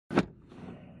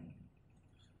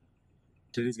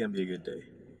Today's gonna be a good day.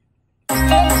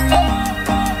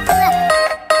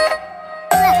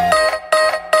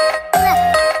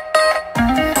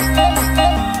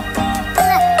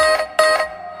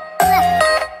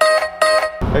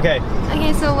 Okay.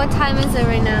 Okay, so what time is it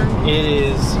right now? It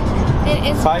is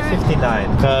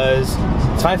 5:59 because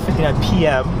it's 5:59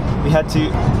 p.m. I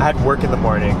had work in the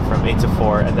morning from 8 to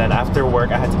 4, and then after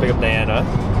work I had to pick up Diana.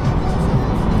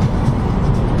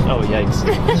 Oh yikes.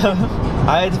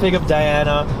 I had to pick up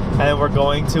Diana, and we're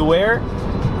going to where?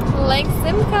 Lake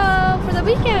Simcoe for the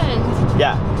weekend.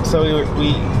 Yeah, so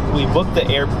we booked an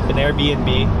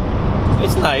Airbnb.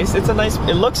 It's nice.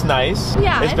 It looks nice.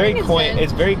 Yeah, it's very quaint.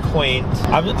 It's very quaint.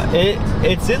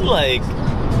 It's in like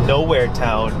nowhere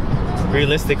town.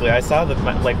 Realistically, I saw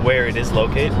where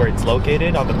it's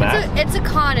located on the map. It's a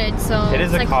cottage, so it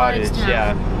is a cottage,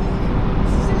 yeah.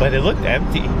 But it looked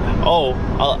empty. Oh,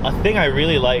 a thing I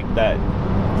really like that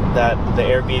the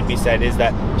Airbnb said is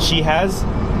that she has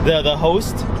the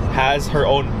host has her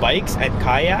own bikes and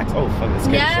kayaks. Oh fuck, that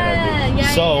scared the shit out of me.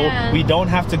 So we don't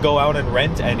have to go out and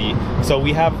rent any. So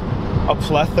we have a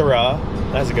plethora,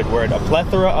 that's a good word, a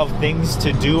plethora of things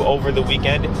to do over the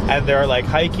weekend, and there are like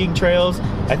hiking trails.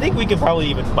 I think we can probably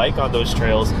even bike on those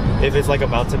trails if it's like a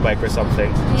mountain bike or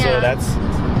something. Yeah. So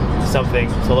that's something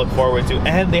to look forward to.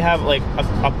 And they have like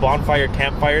a bonfire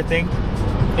campfire thing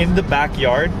in the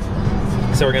backyard.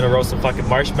 So we're gonna roast some fucking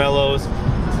marshmallows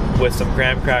with some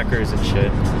graham crackers and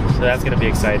shit. So that's gonna be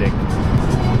exciting.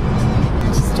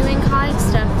 Just doing cottage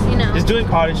stuff, you know. Just doing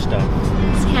cottage stuff.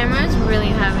 This camera is really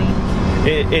heavy.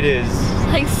 It is.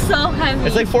 Like so heavy.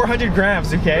 It's like 400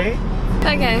 grams, okay?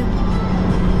 Okay.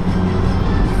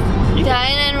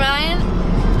 Diana and Ryan,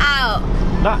 out.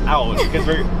 Not out, because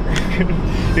you're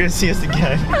gonna see us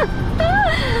again.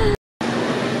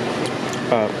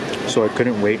 So I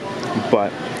couldn't wait,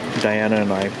 but Diana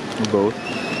and I both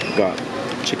got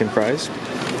chicken fries.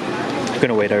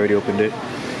 Gonna wait, I already opened it.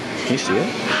 Can you see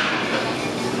it?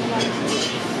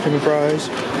 Chicken fries.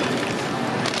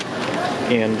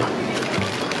 And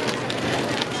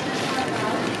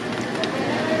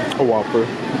a Whopper.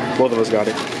 Both of us got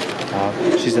it.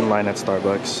 She's in line at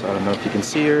Starbucks. I don't know if you can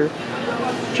see her.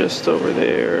 Just over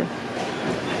there.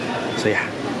 So yeah.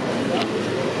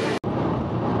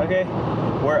 Okay,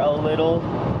 we're a little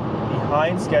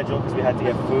behind schedule because we had to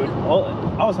get food. Well,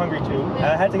 I was hungry too, and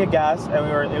I had to get gas,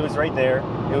 and it was right there.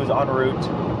 It was en route,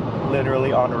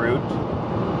 literally en route.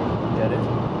 Get it?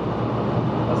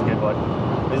 That's a good one.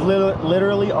 It was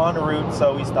literally en route,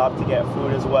 so we stopped to get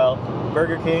food as well.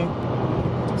 Burger King.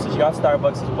 So she got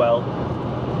Starbucks as well.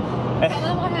 I don't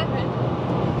know what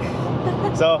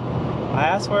happened. So I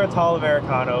asked for a tall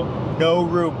Americano. No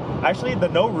room. Actually, the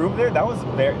no room there, that was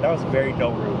very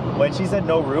no room. When she said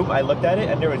no room, I looked at it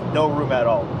and there was no room at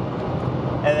all.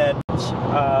 And then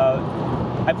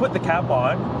I put the cap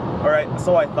on,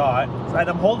 so I thought, and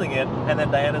I'm holding it, and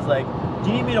then Diana's like, do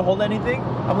you need me to hold anything?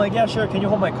 I'm like, yeah, sure, can you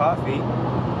hold my coffee?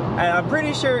 And I'm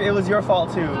pretty sure it was your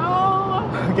fault too. No.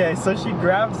 Okay, so she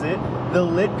grabs it, the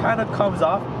lid kind of comes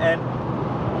off, and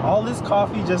all this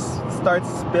coffee just starts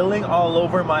spilling all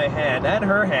over my hand and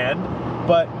her hand,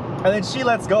 and then she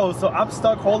lets go, so I'm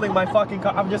stuck holding my fucking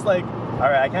I'm just like, all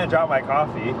right, I can't drop my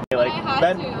coffee. Like,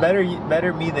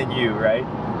 better me than you, right?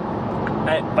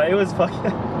 But it was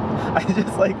fucking, I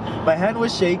just like, my hand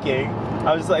was shaking.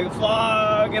 I was like,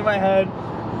 fuck, in my head,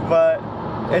 but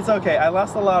it's okay. I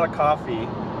lost a lot of coffee.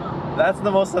 That's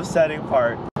the most upsetting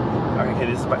part. Okay,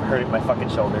 this is hurting my fucking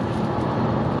shoulder.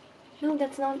 No,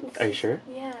 that's not. Are you sure?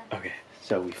 Yeah. Okay,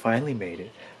 so we finally made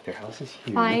it. Their house is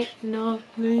huge.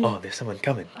 Finally. Oh, there's someone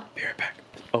coming. Be right back.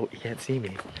 Oh, you can't see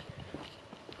me.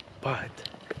 But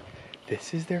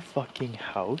this is their fucking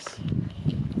house.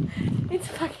 It's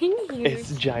fucking huge.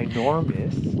 It's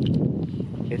ginormous.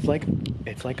 It's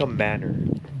like a manor.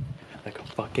 Like a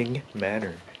fucking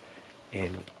manor.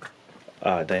 And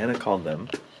Diana called them.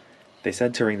 They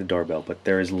said to ring the doorbell, but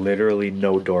there is literally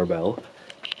no doorbell.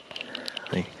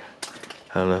 Like,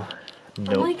 I don't know.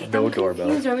 No doorbell.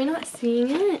 Confused. Are we not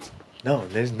seeing it? No,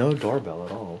 there's no doorbell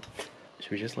at all.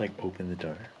 Should we just like open the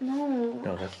door? No.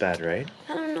 No, that's bad, right?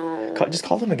 I don't know. Just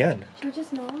call them again. Should we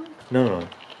just knock? No.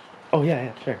 Oh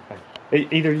yeah, sure. Fine.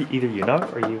 Either you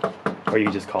knock or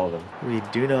you just call them. We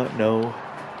do not know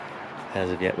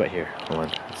as of yet, but here, hold on.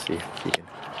 Let's see if you can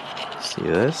see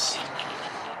this.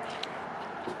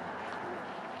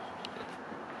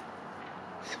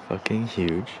 It's fucking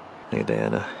huge. Look at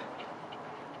Diana.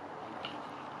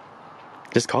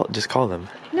 Just call them.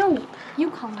 No, you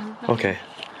call them. Okay.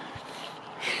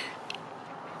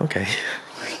 Okay.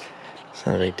 It's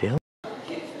not a big deal.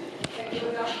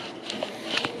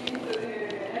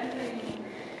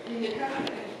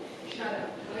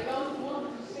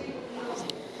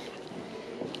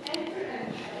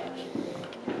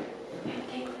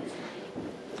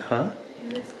 Huh?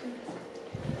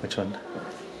 Which one?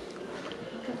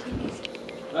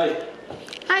 Hi.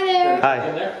 Hi there.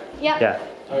 Hi. Yeah.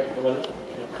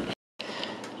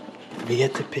 We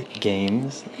get to pick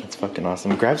games. It's fucking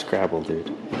awesome. Grab Scrabble, dude.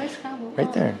 Where's Scrabble?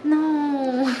 Right there.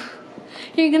 No.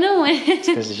 You're gonna win.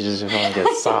 Because you just want to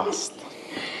get sauced.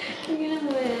 You're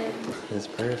gonna win. It's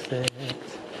perfect.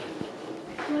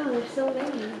 Wow, they're so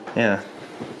many. Yeah.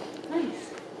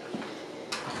 Nice.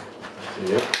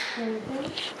 Yep.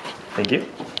 Thank you.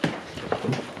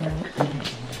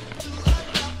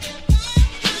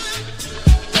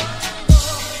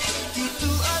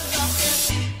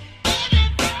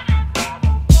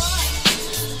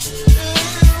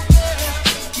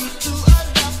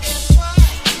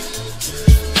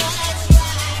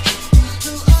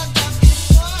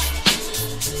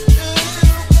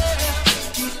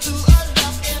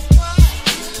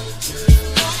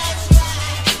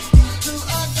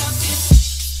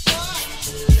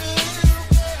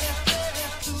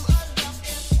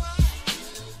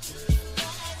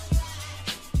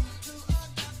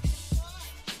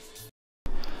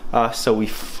 So we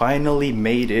finally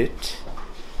made it.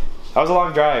 That was a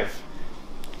long drive.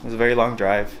 It was a very long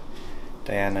drive.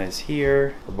 Diana is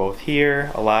here. We're both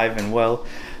here, alive and well.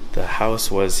 The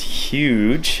house was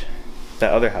huge.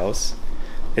 That other house.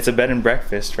 It's a bed and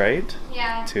breakfast, right?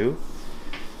 Yeah. Too.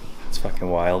 It's fucking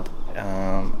wild.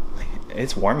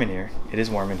 It's warm in here. It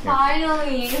is warm in here.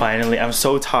 Finally. Finally. I'm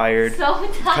so tired. So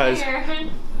Because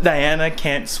tired. Diana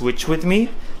can't switch with me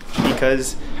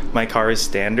because my car is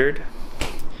standard.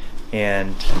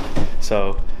 And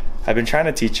so I've been trying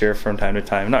to teach her from time to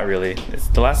time. Not really.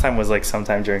 The last time was like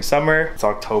sometime during summer. It's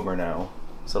October now.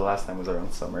 So the last time was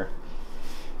around summer.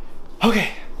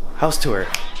 Okay, house tour.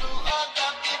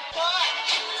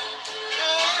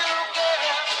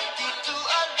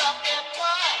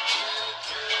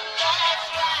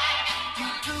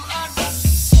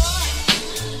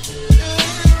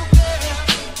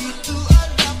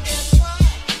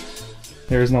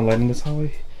 There is no light in this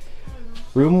hallway.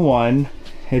 Room 1,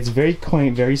 it's very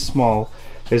quaint, very small.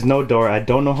 There's no door. I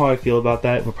don't know how I feel about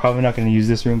that. We're probably not going to use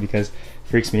this room because it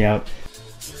freaks me out.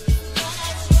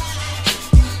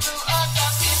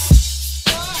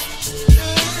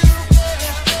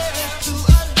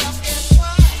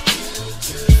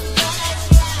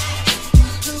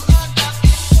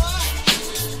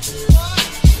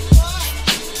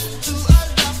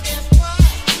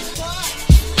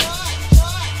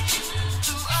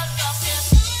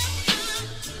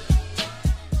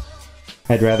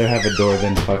 I'd rather have a door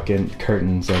than fucking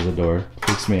curtains as a door.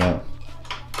 Freaks me out.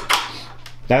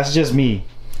 That's just me.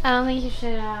 I don't think you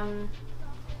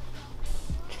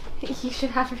should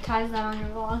advertise that on your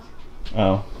vlog.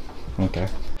 Oh, okay.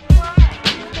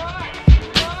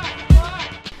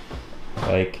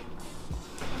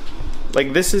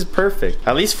 Like this is perfect.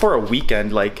 At least for a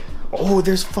weekend, like, oh,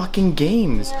 there's fucking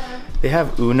games. Yeah. They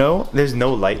have Uno. There's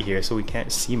no light here, so we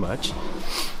can't see much.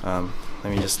 Let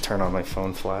me just turn on my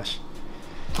phone flash.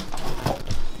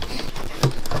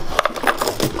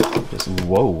 Just,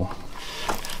 whoa.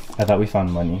 I thought we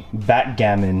found money.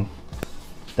 Backgammon.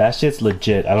 That shit's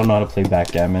legit. I don't know how to play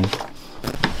backgammon.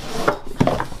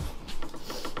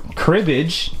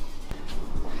 Cribbage.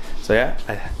 So yeah,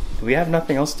 we have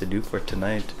nothing else to do for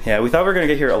tonight. Yeah, we thought we were gonna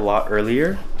get here a lot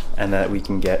earlier and that we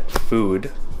can get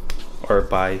food or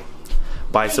buy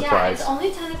supplies. Yeah, it's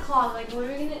only 10 o'clock. Like, what are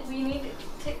we gonna? We need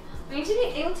to be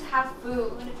able to have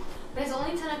food. But it's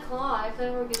only 10 o'clock. I feel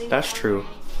like we're getting. That's true.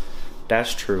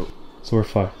 That's true. So we're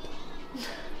fucked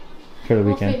for the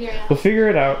weekend. We'll figure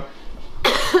it out.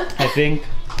 I think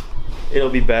it'll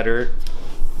be better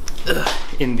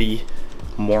in the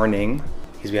morning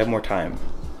because we have more time.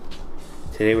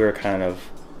 Today we were kind of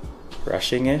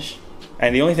rushing-ish.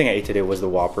 And the only thing I ate today was the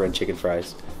Whopper and chicken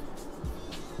fries.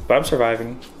 But I'm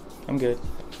surviving. I'm good.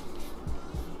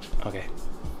 Okay.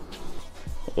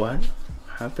 What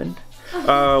happened?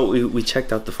 We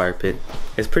checked out the fire pit.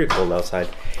 It's pretty cold outside.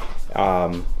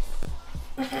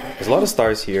 There's a lot of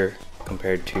stars here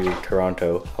compared to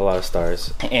Toronto. A lot of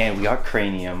stars. And we got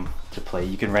Cranium to play.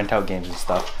 You can rent out games and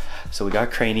stuff. So we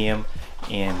got Cranium,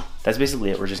 and that's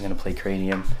basically it. We're just gonna play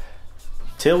Cranium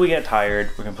till we get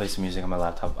tired. We're gonna play some music on my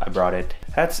laptop. I brought it.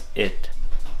 That's it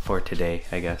for today,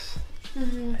 I guess.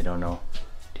 I don't know.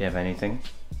 Do you have anything?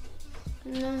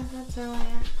 No, that's all I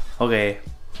have. Okay.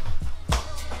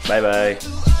 Bye bye.